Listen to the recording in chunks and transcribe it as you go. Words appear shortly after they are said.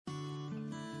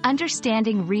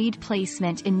Understanding reed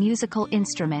placement in musical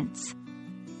instruments.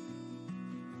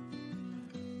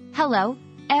 Hello,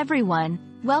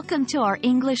 everyone. Welcome to our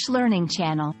English learning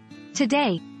channel.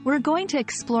 Today, we're going to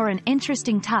explore an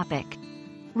interesting topic: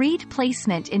 reed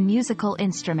placement in musical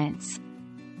instruments.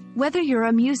 Whether you're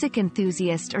a music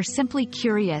enthusiast or simply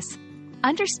curious,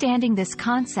 understanding this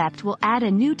concept will add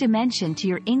a new dimension to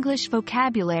your English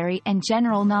vocabulary and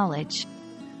general knowledge.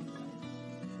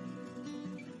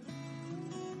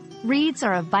 Reeds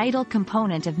are a vital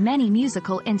component of many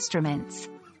musical instruments.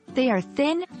 They are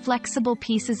thin, flexible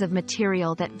pieces of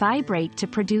material that vibrate to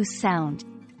produce sound.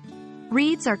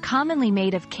 Reeds are commonly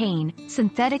made of cane,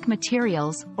 synthetic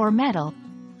materials, or metal.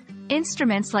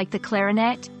 Instruments like the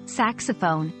clarinet,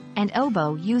 saxophone, and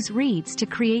oboe use reeds to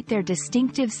create their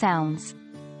distinctive sounds.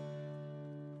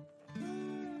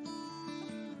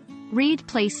 Reed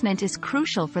placement is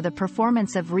crucial for the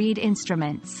performance of reed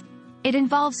instruments. It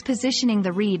involves positioning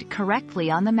the reed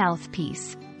correctly on the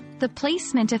mouthpiece. The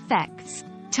placement affects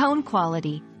tone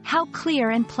quality, how clear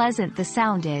and pleasant the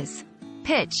sound is;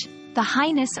 pitch, the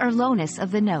highness or lowness of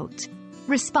the note;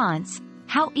 response,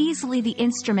 how easily the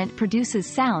instrument produces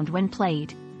sound when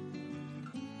played.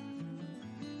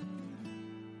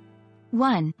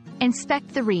 1.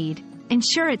 Inspect the reed.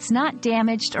 Ensure it's not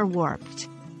damaged or warped.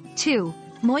 2.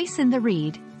 Moisten the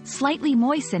reed. Slightly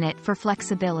moisten it for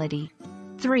flexibility.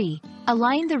 3.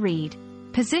 Align the reed.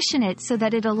 Position it so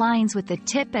that it aligns with the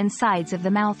tip and sides of the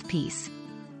mouthpiece.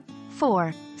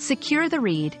 4. Secure the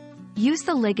reed. Use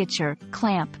the ligature,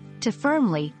 clamp, to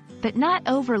firmly, but not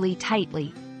overly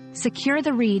tightly, secure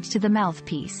the reed to the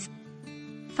mouthpiece.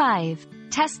 5.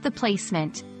 Test the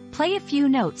placement. Play a few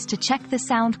notes to check the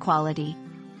sound quality.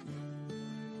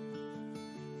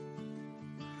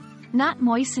 Not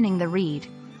moistening the reed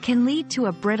can lead to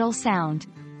a brittle sound.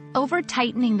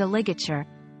 Over-tightening the ligature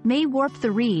may warp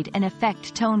the reed and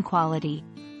affect tone quality.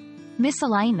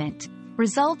 Misalignment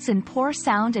results in poor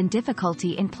sound and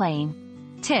difficulty in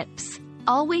playing. Tips: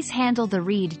 always handle the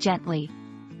reed gently.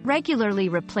 Regularly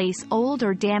replace old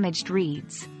or damaged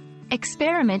reeds.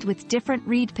 Experiment with different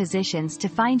reed positions to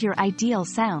find your ideal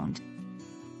sound.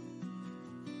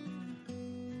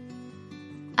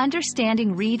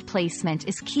 Understanding reed placement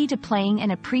is key to playing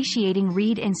and appreciating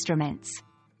reed instruments.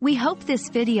 We hope this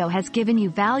video has given you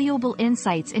valuable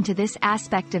insights into this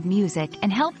aspect of music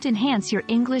and helped enhance your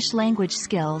English language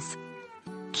skills.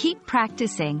 Keep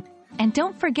practicing, and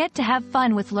don't forget to have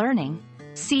fun with learning.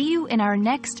 See you in our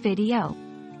next video.